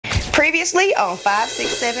Previously on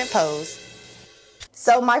 567 Pose.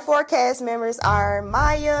 So my four cast members are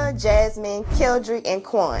Maya, Jasmine, Keldrick, and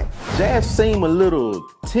Quan. Jazz seem a little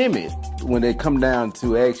timid when they come down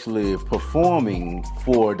to actually performing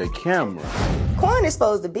for the camera. Quan is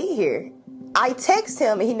supposed to be here. I text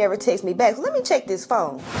him and he never texts me back. So let me check this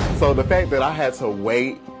phone. So the fact that I had to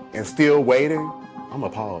wait and still waiting, I'm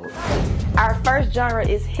appalled. Our first genre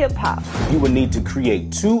is hip hop. You will need to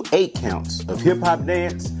create 2 8 counts of hip hop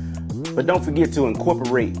dance, but don't forget to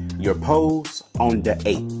incorporate your pose on the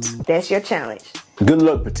 8. That's your challenge. Good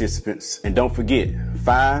luck, participants, and don't forget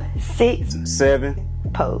 5, 6, 7,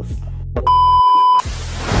 pose.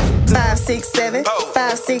 5, 6, 7,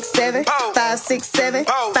 5, 6, 7, 5, 6, 7,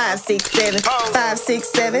 5, 6, 7, 5, 6,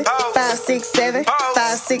 7, 5, 6, 7,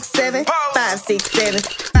 5, 6, 7, 5, 6, 7,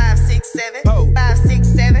 5, 6, 7, 5, 6,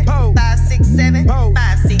 7, 5, 6, 7,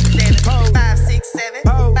 5, 6, 7, 5, 6, 7,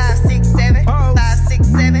 5, 6, 7, 5, 6,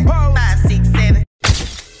 7, 5, 6, 7.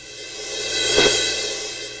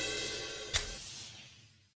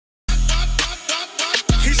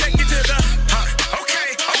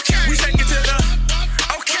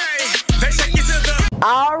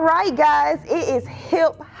 All right, guys, it is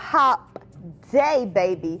hip hop day,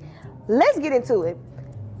 baby. Let's get into it.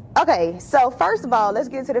 Okay, so first of all, let's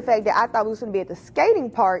get into the fact that I thought we was going to be at the skating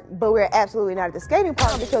park, but we're absolutely not at the skating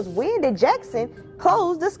park because Wendy Jackson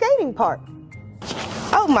closed the skating park.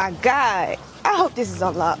 Oh my God, I hope this is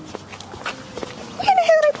unlocked. Where the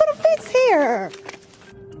hell did they put a fence here?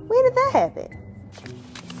 When did that happen?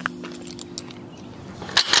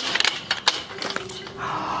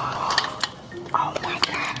 Oh my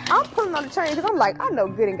God. I'm pulling on the train because I'm like, I know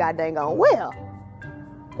good and goddamn gone well.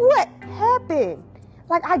 What happened?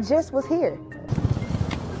 Like, I just was here.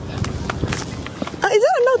 Is that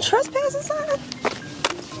a no trespassing sign?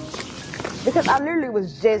 Because I literally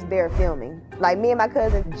was just there filming. Like, me and my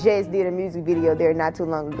cousin just did a music video there not too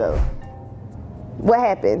long ago. What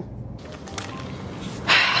happened?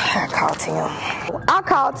 I called Tim. I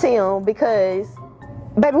called Tim because,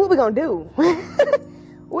 baby, what we gonna do?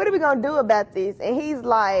 What are we gonna do about this? And he's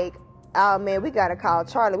like, oh man, we gotta call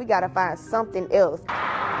Charlie. We gotta find something else.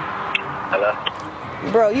 Hello?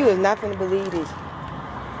 Bro, you is not gonna believe this.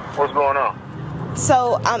 What's going on?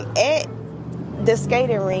 So I'm at the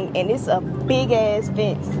skating rink and it's a big ass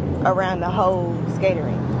fence around the whole skating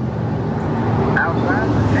rink. Outside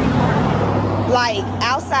the skate park? Like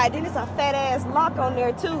outside, then it's a fat ass lock on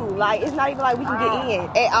there too. Like it's not even like we can get in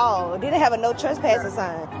at all. Then they have a no trespassing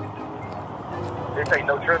sign. They say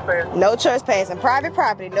no trespassing? No trespassing. Private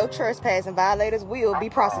property, no trespassing. Violators will be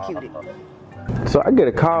prosecuted. So I get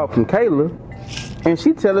a call from Kayla, and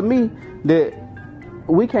she telling me that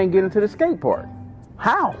we can't get into the skate park.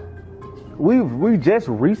 How? We just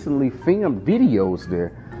recently filmed videos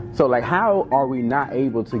there. So like, how are we not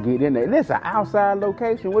able to get in there? And it's an outside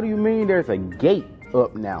location. What do you mean there's a gate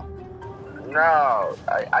up now? No,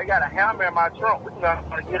 I got a hammer in my trunk. We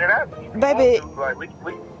can get it out. Baby. Like, we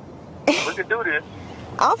can do this.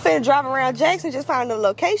 I'm finna drive around Jackson just find another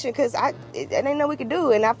location because I didn't know we could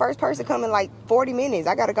do it. And our first person come in like 40 minutes.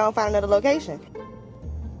 I gotta go and find another location.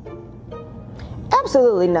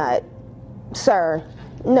 Absolutely not, sir.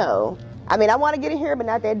 No. I mean, I want to get in here, but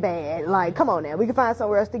not that bad. Like, come on now. We can find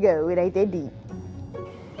somewhere else to go. It ain't that deep.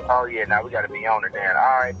 Oh yeah, now we gotta be on it then.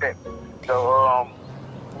 All right, then. So,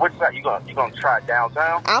 which side you gonna try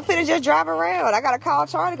downtown? I'm finna just drive around. I gotta call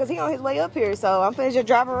Charlie because he on his way up here. So I'm finna just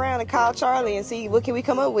drive around and call Charlie and see what can we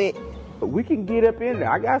come up with. We can get up in there.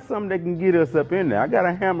 I got something that can get us up in there. I got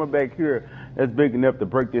a hammer back here that's big enough to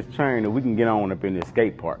break this chain and we can get on up in this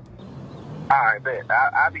skate park. All right, bet.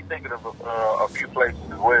 I be thinking of a few places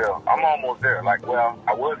as well. I'm almost there. Like, well,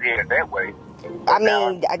 I was headed that way. I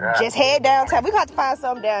mean, just head downtown. We got to find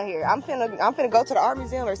something down here. I'm finna go to the art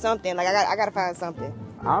museum or something. Like I gotta find something.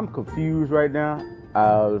 I'm confused right now.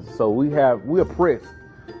 So we're pressed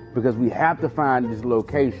because we have to find this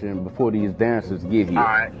location before these dancers get here. All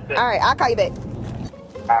right. All right, I'll call you back.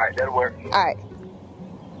 All right, that'll work. All right.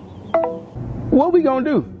 What we gonna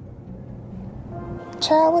do?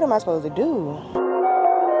 Child, what am I supposed to do?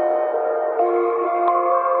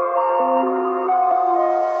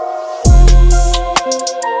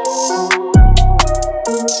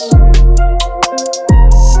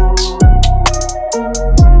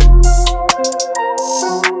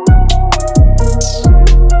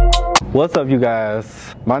 What's up, you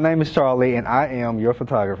guys? My name is Charlie, and I am your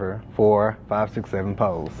photographer for 567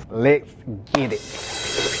 Pose. Let's get it.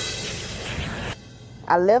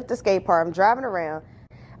 I left the skate park. I'm driving around.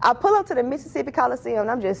 I pull up to the Mississippi Coliseum,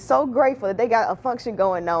 and I'm just so grateful that they got a function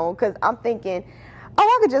going on because I'm thinking, oh,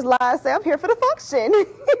 I could just lie and say I'm here for the function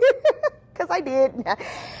because I did.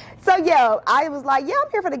 So yeah, I was like, yeah,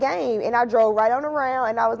 I'm here for the game. And I drove right on around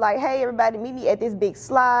and I was like, hey, everybody, meet me at this big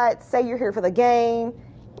slide. Say you're here for the game.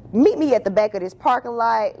 Meet me at the back of this parking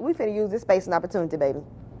lot. We finna use this space and opportunity, baby.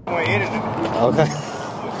 Okay.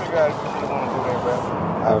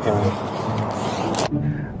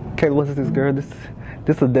 Okay, what's this, girl? This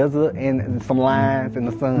a desert and some lines in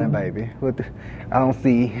the sun, baby. I don't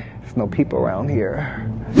see, there's no people around here.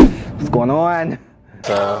 What's going on?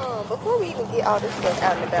 Before we even get all this stuff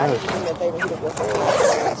out and about, I need to email baby hit up your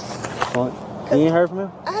friend. You ain't heard from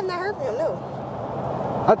him? I have not heard from him, no.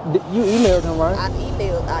 You emailed him, right? I've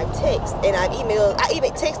emailed, I've texted, and I've emailed. I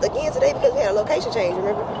even texted again today because we had a location change,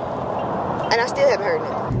 remember? And I still haven't heard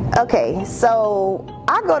nothing. Okay, so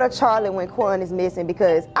I go to Charlie when Quan is missing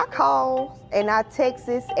because I call and I text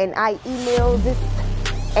this and I email this,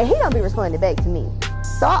 and he don't be responding back to me.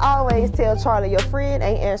 So I always tell Charlie, your friend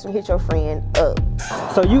ain't answering, hit your friend up.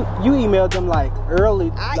 So you emailed them like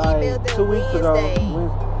early, I like emailed them 2 weeks ago.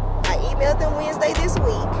 I emailed them Wednesday this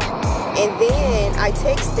week, and then I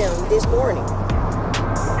text them this morning.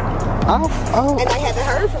 Oh. And I haven't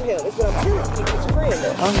heard from him. It's what I'm telling you, hit your friend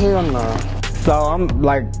up. Oh, hell no. So I'm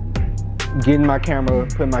like getting my camera,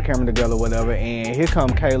 putting my camera together, whatever, and here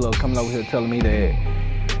come Kayla coming over here telling me that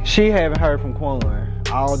she haven't heard from Quan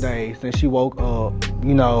all day since she woke up,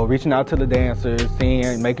 you know, reaching out to the dancers,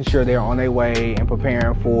 making sure they're on their way and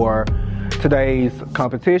preparing for today's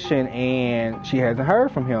competition, and she hasn't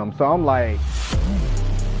heard from him. So I'm like,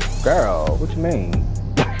 girl, what you mean?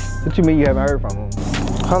 What you mean you haven't heard from him?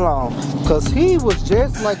 Hold on, cause he was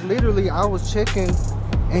just like literally, I was checking,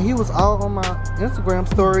 and he was all on my Instagram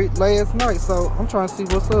story last night. So I'm trying to see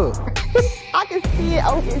what's up. I can see it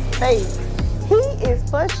on his face. He is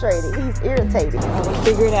frustrated. He's irritated. I'm gonna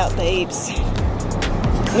figure it out, babes.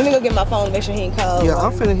 Let me go get my phone and make sure he ain't called. Yeah,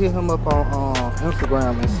 I'm finna hit him up on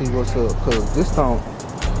Instagram and see what's up, cause this don't.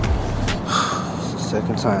 It's the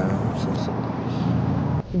second time.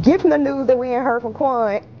 Give him the news that we ain't heard from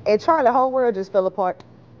Quan, and Charlie, the whole world just fell apart.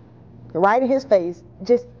 Right in his face,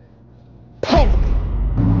 just panic.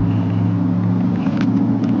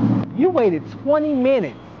 You waited 20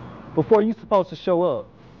 minutes before you supposed to show up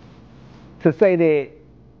to say that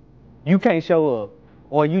you can't show up,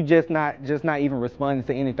 or you just not even responding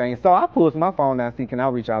to anything. So I pulled my phone down, see, can I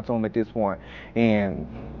reach out to him at this point, and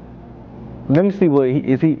let me see what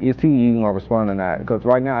is he even gonna respond or not? Because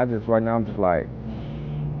right now I'm just like,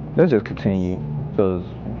 let's just continue, cause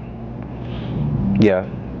yeah.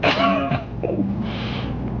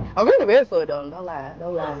 I'm really ready for it though, don't lie. I'm a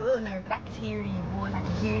little nervous, but I can hear you, boy. I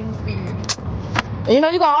can hear you in spirit. You know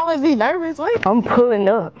you gonna always be nervous, right? I'm pulling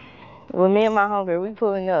up. With me and my homegirl, we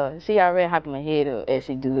pulling up. She already hyping my head up as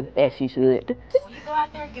she should. When you go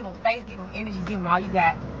out there, give them space, give them energy, give them all you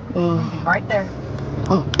got. Right there.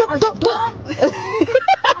 I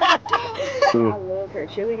love her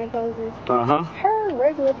cheerleading poses. Her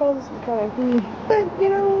regular poses are kind of, but you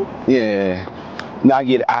know. Yeah. Now I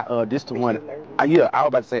get it. This the one. I was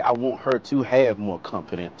about to say I want her to have more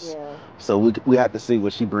confidence. Yeah. So we have to see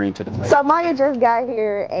what she brings to the table. So Maya just got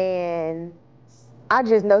here, and I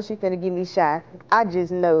just know she's finna get me shy. I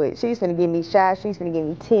just know it. She's finna get me shy. She's finna get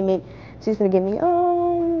me timid. She's finna get me,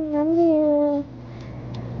 oh, I'm here.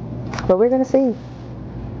 But we're gonna see.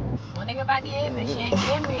 One thing about the Evan, she ain't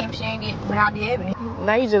getting me if she ain't getting without the Evan.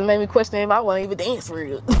 Now you just made me question if I want to even dance for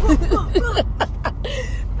real.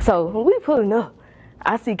 So when we pulling up,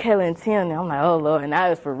 I see Kayla and Tim, and I'm like, oh Lord, now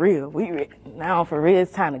it's for real. We ready. Now for real,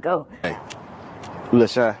 it's time to go. Hey, you look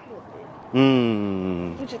shy. What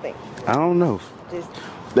you think? I don't know.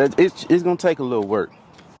 It's gonna take a little work.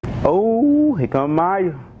 Oh, here come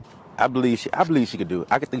Maya. I believe she can do it.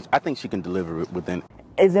 I think she can deliver it within.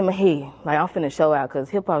 It's in my head. Like, I'm finna show out because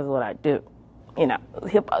hip hop is what I do. You know,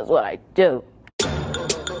 hip hop is what I do.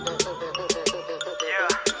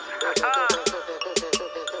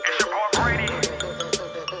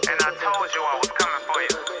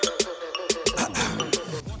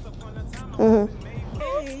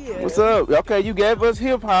 What's up? Okay, you gave us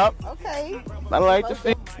hip hop. Okay. I like the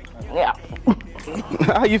feel. Yeah.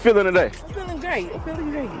 How you feeling today? I'm feeling great. I'm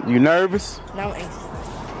feeling great. You nervous? No, I'm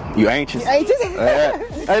anxious. You anxious? Anxious?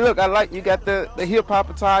 Hey, look, I like you got the hip hop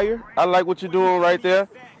attire. I like what you're doing right there.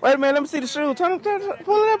 Wait a minute, let me see the shoes. Turn,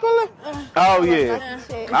 pull it up. Oh yeah.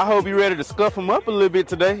 I hope you're ready to scuff them up a little bit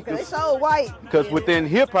today. They so white. Cause within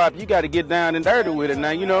hip hop, you got to get down and dirty with it.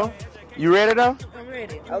 Now you know. You ready though? I'm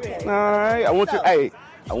ready. Okay. All right.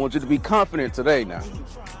 I want you to be confident today now.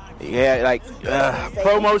 Yeah, like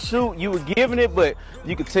promo shoot, you were giving it, but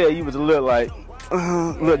you could tell you was a little like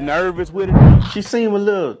a little nervous with it. She seemed a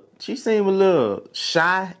little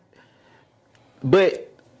shy,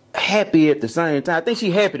 but happy at the same time. I think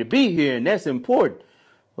she's happy to be here, and that's important.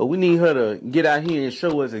 But we need her to get out here and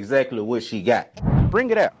show us exactly what she got. Bring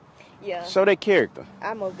it out. Yeah. Show that character.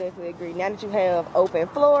 I most definitely agree. Now that you have open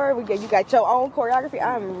floor, you got your own choreography.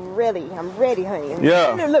 I'm ready, honey.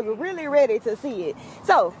 Yeah. I'm looking really ready to see it.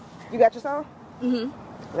 So, you got your song? Mm-hmm.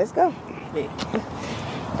 Let's go.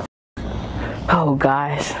 Oh,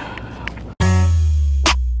 guys.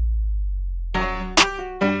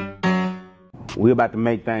 We're about to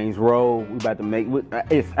make things roll. We about to make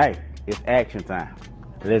it's action time.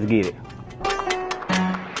 Let's get it.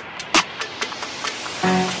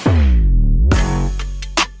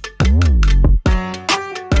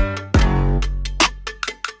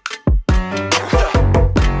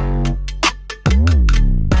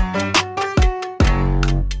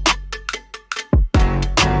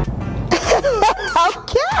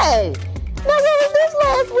 Okay. Now what was this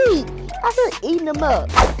last week? I started eating them up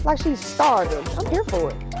like she's starving. I'm here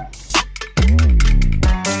for it.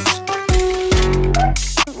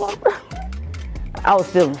 I was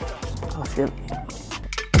feeling.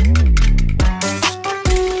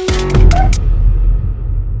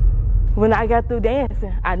 When I got through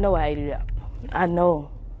dancing, I know I ate it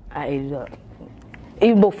up.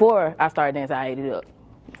 Even before I started dancing, I ate it up.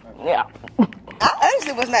 Yeah. I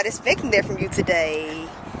honestly was not expecting that from you today.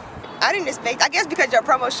 I didn't expect, I guess because your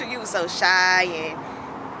promo shoot, you was so shy and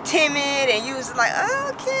timid and you was like,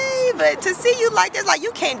 okay, but to see you like this, like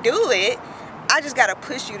you can't do it, I just gotta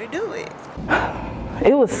push you to do it.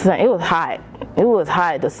 It was hot. It was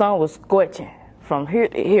hot. The sun was scorching from here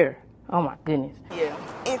to here. Oh my goodness. Yeah.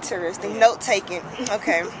 Interesting. Note taking.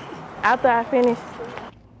 Okay. After I finished,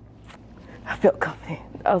 I felt confident.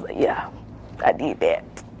 I was like, yeah, I did that.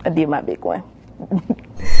 I did my big one.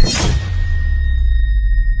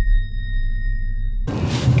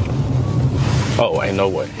 Oh, ain't no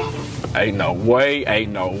way. Ain't no way.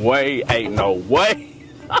 Ain't no way. Ain't no way.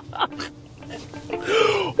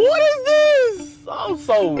 What is this? I'm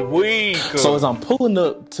so weak. So as I'm pulling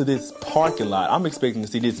up to this parking lot, I'm expecting to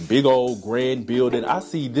see this big old grand building. I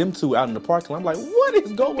see them two out in the parking lot. I'm like, what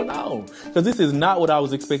is going on? Because this is not what I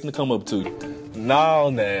was expecting to come up to.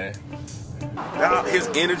 No, man. His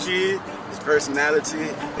energy, his personality,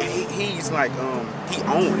 he's like, he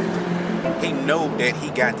owned it. He know that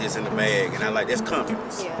he got this in the bag, and I like that's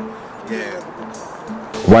confidence. Yeah.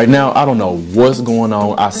 Right now, I don't know what's going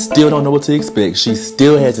on. I still don't know what to expect. She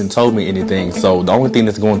still hasn't told me anything. So the only thing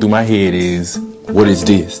that's going through my head is, what is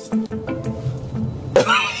this?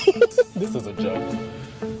 This is a joke.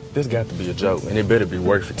 This got to be a joke, and it better be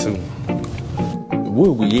worth it too.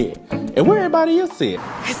 Where we at? And where everybody else at?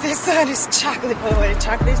 It's that sun is chocolate, boy. The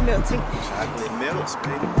chocolate's melting. Chocolate melts,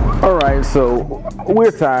 baby. All right, so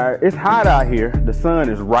we're tired. It's hot out here. The sun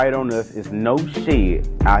is right on us. It's no shade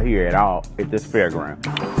out here at all at this fairground.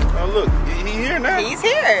 Oh, look, he here now. He's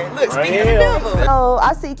here. Look, speaking of the devil. Oh,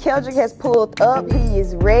 I see Keldrick has pulled up. He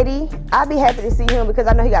is ready. I'd be happy to see him because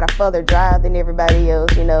I know he got a further drive than everybody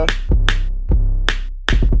else, you know.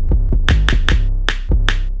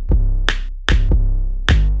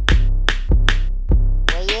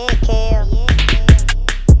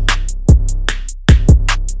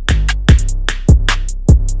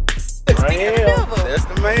 That's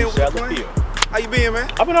the man with the plan. How you been, man?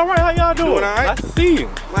 I've been all right. How y'all doing? Doing all right. Nice to see you.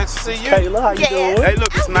 Nice to see you. Kayla, how you doing? Hey,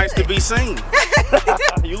 look, it's nice to be seen.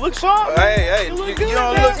 You look sharp. Hey, you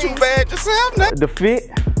don't look too bad yourself now. The fit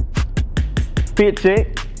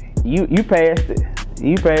check, you passed it.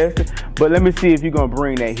 You passed it. But let me see if you're gonna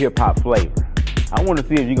bring that hip hop flavor. I want to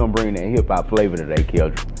see if you're gonna bring that hip hop flavor today,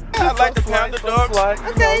 Keldrick. I like the pound of dogs.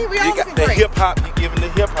 Okay, we all You got the hip hop. You giving the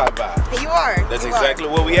hip hop vibe. You are. That's exactly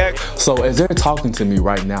what we act. So as they're talking to me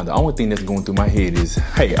right now, the only thing that's going through my head is,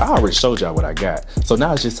 hey, I already showed y'all what I got. So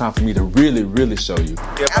now it's just time for me to really, really show you.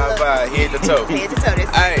 Hip hop vibe, head to toe. Head to toe.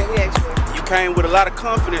 That's what we asked for. You came with a lot of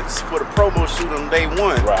confidence for the promo shoot on day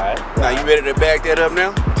one. Right. Now you ready to back that up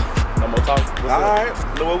now? No more talk. All right.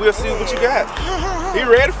 Well, we'll see what you got. He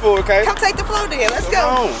ready for it, okay? Come take the flow then. Let's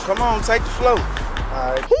go. Come on, take the flow.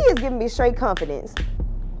 He is giving me straight confidence.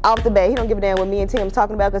 Off the bat, he don't give a damn what me and Tim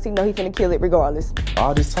talking about because he know he finna kill it regardless.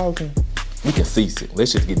 All this talking, we can cease it.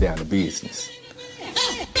 Let's just get down to business. And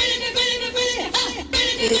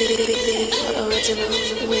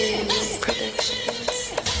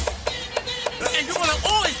you wanna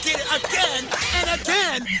always get it again and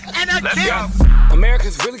again and again.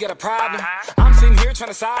 America's really got a problem. I'm sitting here trying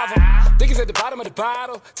to solve them. Think it's at the bottom of the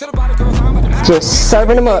bottle. To the bottom girls, I'm at the bottom. Just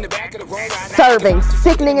serving them up. Serving.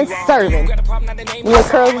 Sickening and serving. Your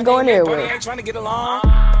curls is going everywhere.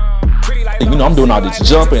 You know, I'm doing all this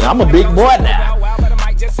jumping. I'm a big boy now.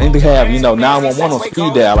 I need to have, 911 on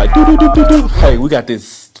speed dial. Like, do. Hey, we got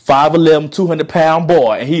this 5'11", 200-pound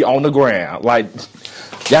boy, and he on the ground. Like,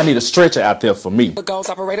 y'all need a stretcher out there for me.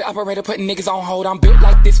 Operator, putting niggas on hold. I'm built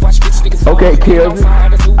like this. Watch bitch niggas. Okay, Kelvin,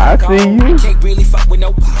 I see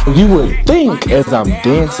you. You would think as I'm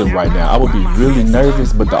dancing right now, I would be really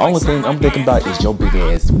nervous, but the only thing I'm thinking about is your big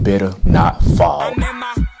ass better not fall.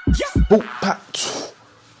 Boop, pop.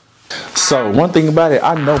 So one thing about it,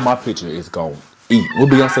 I know my picture is gonna eat. What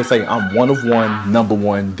Beyonce say? I'm one of one, number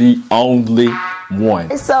one, the only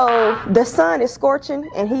one. So the sun is scorching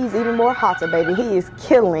and he's even more hotter, baby. He is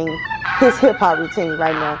killing his hip hop routine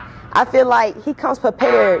right now. I feel like he comes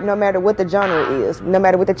prepared no matter what the genre is, no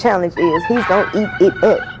matter what the challenge is. He's gonna eat it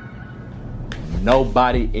up.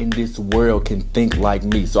 Nobody in this world can think like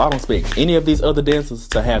me, so I don't expect any of these other dancers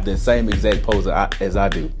to have the same exact pose as I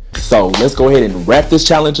do. So let's go ahead and wrap this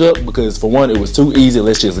challenge up, because for one, it was too easy.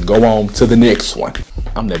 Let's just go on to the next one.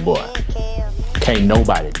 I'm that boy. Can't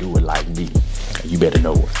nobody do it like me. You better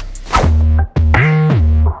know it.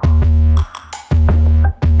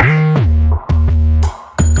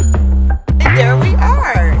 There we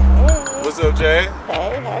are. What's up, Jay?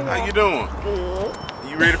 Hey, how you doing? Good.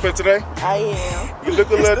 You ready for today? I am. You look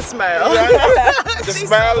a little. The smile. The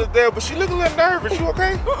smile is there, but she look a little nervous. You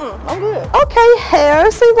okay? I'm good. Okay,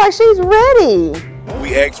 hair. Seems like she's ready.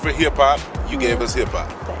 We asked for hip hop. You gave us hip hop.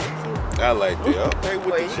 Thank you. I like that. Okay,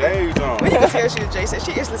 with the shades on. We can tell she was Jay said.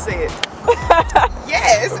 She instantly said,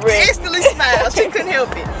 yes, instantly smiled. She couldn't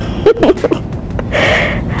help it.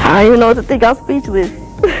 I don't even know what to think. I'm speechless.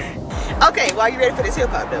 Okay, well, are you ready for this hip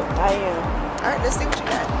hop though? I am. All right, let's see what you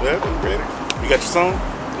got. Yeah, we ready. You got your song?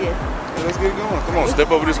 Yeah. Let's get it going. Come on,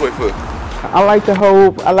 step over this way, foot. I like the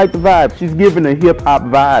vibe. She's giving a hip hop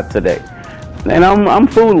vibe today, and I'm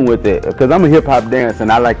fooling with it because I'm a hip hop dancer,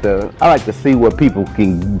 and I like to see what people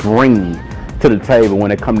can bring to the table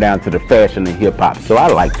when it come down to the fashion and hip hop. So I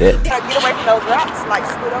like that. Get away from those rocks, like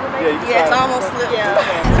scoot over maybe. Yeah, it's almost slipped.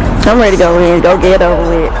 Yeah. I'm ready to go in. Go get over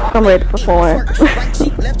with. I'm ready to perform. Right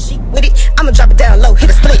cheek, left cheek with it. I'ma drop it down low, hit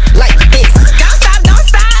a split like this. Don't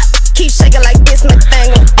stop. Keep shaking like this, my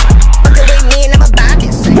thing.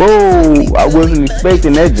 Whoa, I wasn't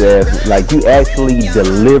expecting that, Jazz. Like, you actually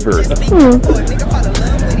delivered. Yeah,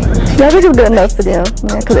 I think it's good enough for them.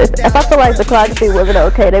 Yeah, because if I feel like the choreography wasn't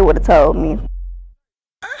okay, they would have told me.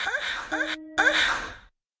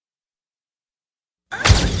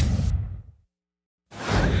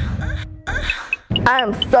 I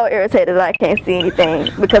am so irritated that I can't see anything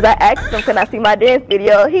because I asked him, can I see my dance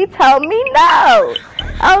video? He told me no.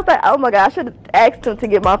 I was like, oh my God, I should have asked him to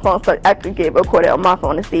get my phone so I could get recorded on my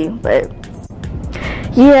phone to see. But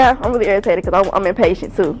yeah, I'm really irritated because I'm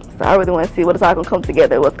impatient too. So I really want to see what it's all going to come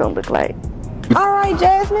together, what's going to look like. All right,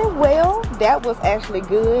 Jasmine. Well, that was actually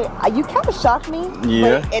good. You kind of shocked me.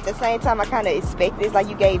 Yeah. But at the same time, I kind of expected it. Like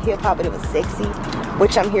you gave hip hop, but it was sexy,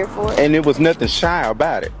 which I'm here for. And it was nothing shy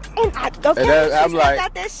about it. And I'm like,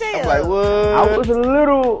 got that shell. I'm like, what? I was a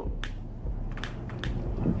little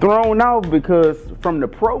thrown off because from the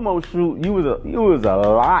promo shoot, you was a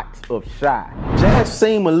lot of shy. Jazz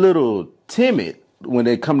seemed a little timid when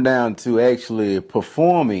they come down to actually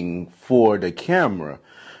performing for the camera.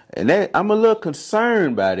 And I'm a little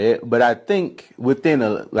concerned by that, but I think within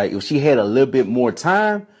if she had a little bit more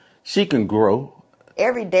time, she can grow.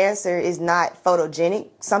 Every dancer is not photogenic.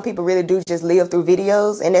 Some people really do just live through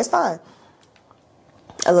videos, and that's fine.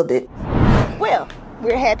 A little bit. Well,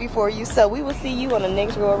 we're happy for you, so we will see you on the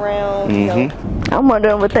next go around. You know. I'm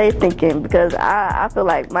wondering what they thinking because I feel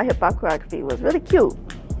like my hip hop choreography was really cute.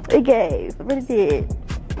 It gave, it really did.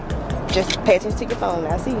 Just pay attention to your phone.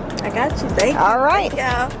 I see you. I got you. Thank you. All right.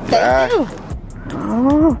 Thank you.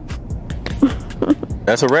 Oh.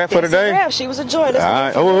 That's a wrap for today. A wrap. She was a joy. All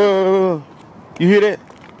right. Oh, you hear that?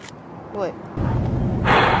 What?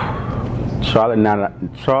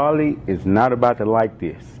 Charlie is not about to like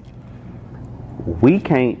this. We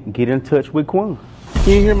can't get in touch with Quan.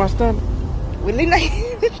 Can you hear my stomach? Really?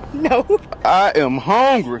 No. I am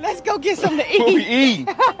hungry. Let's go get something to eat. What we eat?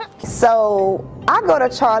 So I go to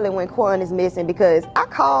Charlie when Quan is missing because I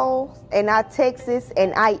call and I text this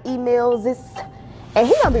and I emails this and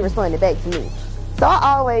he don't be responding back to me. So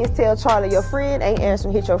I always tell Charlie, your friend ain't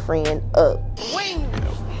answering, hit your friend up.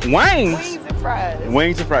 Wings. Wings and fries.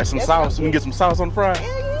 Wings and fries. Some sauce. We can get some sauce on the fries.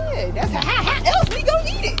 Yeah. That's how else we gonna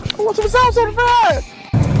eat it. I want some sauce on the fries.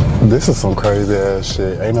 This is some crazy ass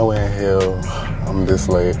shit. Ain't no way in hell I'm this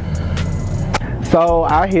late. So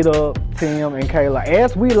I hit up Tim and Kayla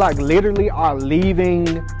as we literally are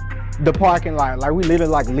leaving the parking lot. Like we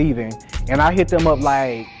literally leaving. And I hit them up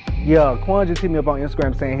like, yeah, Quan just hit me up on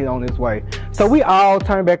Instagram saying he's on his way. So we all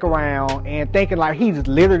turned back around and thinking like he's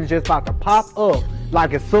literally just about to pop up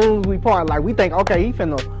Like as soon as we part, like we think, okay, he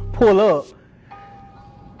finna pull up.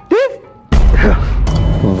 This.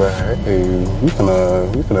 But hey, we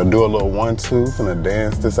finna do a little 1-2, finna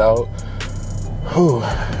dance this out. Whew,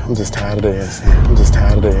 I'm just tired of dancing.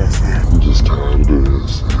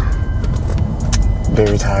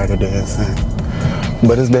 Very tired of dancing.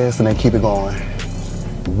 But it's dancing and keep it going.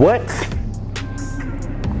 What?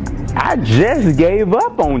 I just gave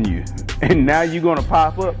up on you. And now you're gonna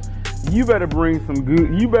pop up? You better bring some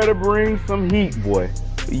heat, boy.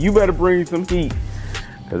 You better bring some heat.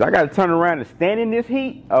 Cause I gotta turn around and stand in this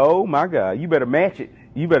heat. Oh my God, you better match it.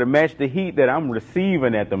 You better match the heat that I'm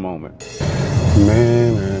receiving at the moment.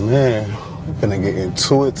 Man. We're gonna get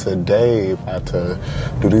into it today. About to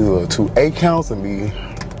do these little 2 8 counts and be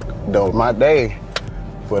done with my day.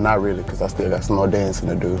 But not really, cause I still got some more dancing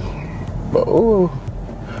to do. But ooh,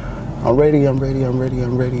 I'm ready.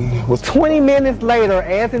 What's 20 minutes later,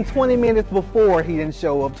 as in 20 minutes before he didn't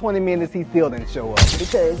show up, 20 minutes he still didn't show up.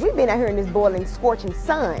 Because we've been out here in this boiling, scorching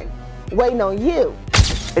sun, waiting on you.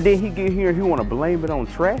 And then he get here, he wanna blame it on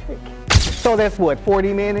traffic? So that's what,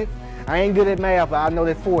 40 minutes? I ain't good at math, but I know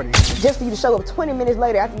that's 40. Just for you to show up 20 minutes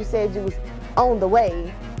later after you said you was on the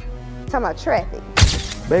way, talking about traffic.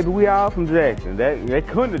 Baby, we all from Jackson. That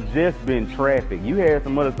couldn't have just been traffic. You had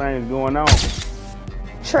some other things going on.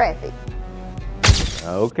 Traffic.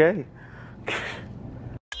 Okay.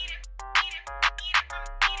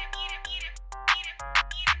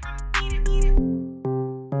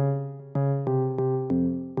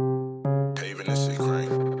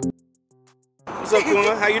 What's up,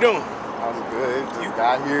 Quinn? How you doing? I'm good. Just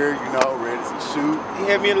got here, ready to shoot. You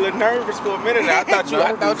had me a little nervous for a minute. I thought you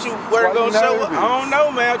weren't gonna show up. I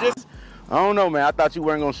don't know, man. I thought you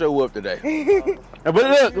weren't gonna show up today. But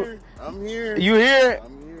look, I'm here. You here?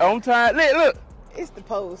 On time. Look. It's the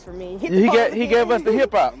pose for me. He gave us the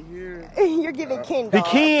hip hop. You're giving Ken The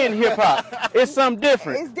Ken hip hop. It's something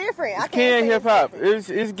different. It's different. It's Ken hip hop.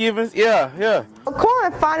 It's giving, yeah.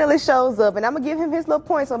 Quan finally shows up, and I'm gonna give him his little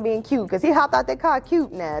points on being cute, because he hopped out that car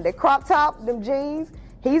cute now. That crop top, them jeans,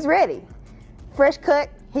 he's ready. Fresh cut,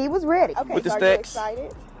 he was ready. Okay, with the so stacks. are you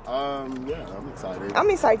excited? Yeah, I'm excited. I'm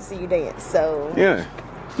excited to see you dance, so. Yeah,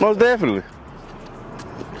 most definitely.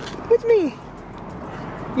 What you mean?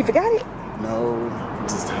 You forgot it? No, I'm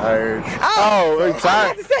just tired. Oh,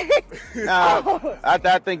 tired? Oh. I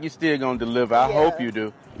think you're still gonna deliver. I hope you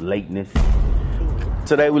do. Lateness.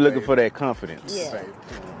 Today we're looking for that confidence. Yeah.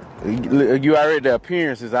 You already, the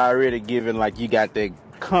appearance is already giving like you got that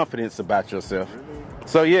confidence about yourself.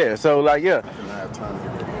 So yeah, so like yeah. I don't have time to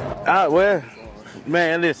get ready. Well,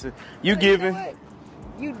 man, listen, you giving.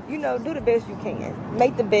 You know, do the best you can.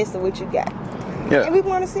 Make the best of what you got. Yeah. And we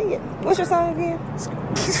want to see it. What's your song again?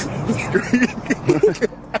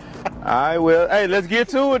 All right, well, hey, let's get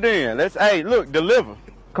to it then. Hey, look, deliver.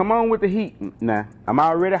 Come on with the heat. Nah, I'm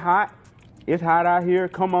already hot. It's hot out here.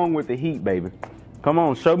 Come on with the heat, baby. Come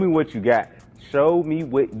on, show me what you got. Show me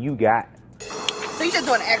what you got. So you just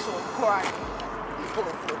doing an actual karate?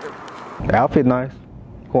 The outfit nice,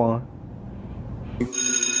 Quan.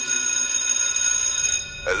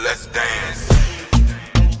 Let's dance.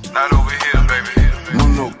 Not over here, baby.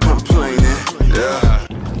 No complaining. Yeah.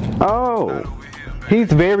 Oh,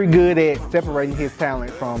 he's very good at separating his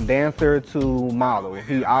talent from dancer to model.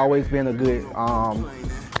 He always been a good,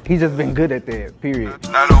 he's just been good at that, period.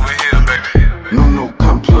 Not over here, baby. No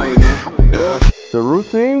complaining. Yeah. The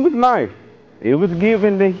routine was nice. It was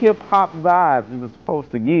giving the hip hop vibes it was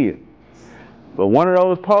supposed to give. But one of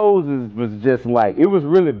those poses was just like, it was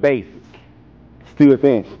really basic. Still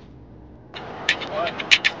think.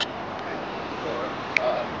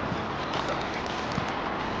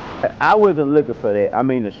 I wasn't looking for that. I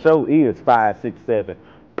mean, the show is 5, 6, 7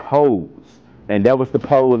 pose. And that was the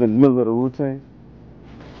pose in the middle of the routine.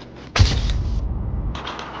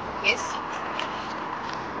 Yes.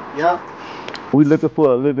 Yeah. We looking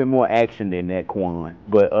for a little bit more action than that, Quan.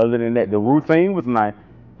 But other than that, the routine was nice.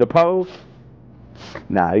 The pose,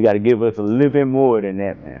 nah, you got to give us a little bit more than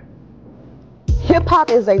that, man. Hip hop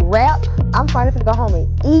is a wrap. I'm finally gonna go home and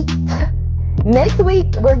eat. Next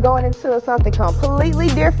week, we're going into something completely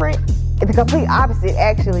different. It's the complete opposite,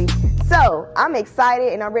 actually. So I'm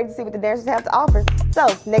excited and I'm ready to see what the dancers have to offer. So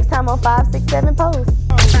next time on 5, 6, 7 pose.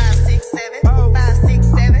 5, 6, 7, 5, 6,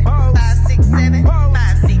 7, 5, 6, 7,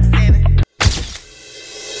 5, 6, 7.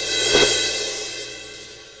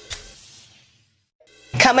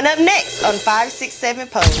 Coming up next on 5, 6, 7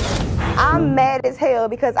 pose. I'm mad as hell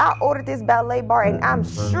because I ordered this ballet bar and I'm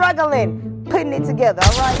struggling putting it together,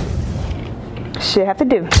 all right? Shit have to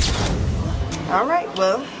do. All right,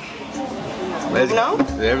 well, There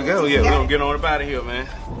we go. Yeah, we're going to get on up out of here, man.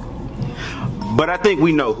 But I think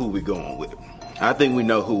we know who we going with. I think we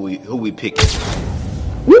know who we picking.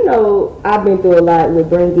 You know, I've been through a lot with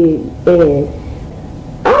Bring It, and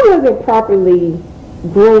I wasn't properly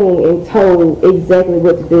groomed and told exactly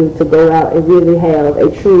what to do to go out and really have a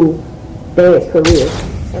true dance career.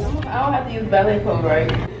 I don't have to use ballet pole, right?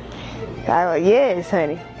 Yes,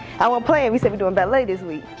 honey. I wasn't playing. We said we're doing ballet this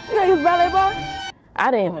week. You gonna use ballet ball?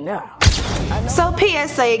 I didn't even know. So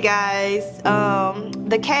PSA, guys,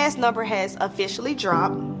 the cast number has officially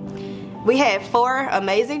dropped. We had 4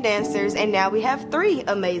 amazing dancers, and now we have 3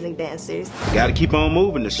 amazing dancers. Gotta keep on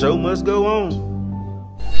moving. The show must go on.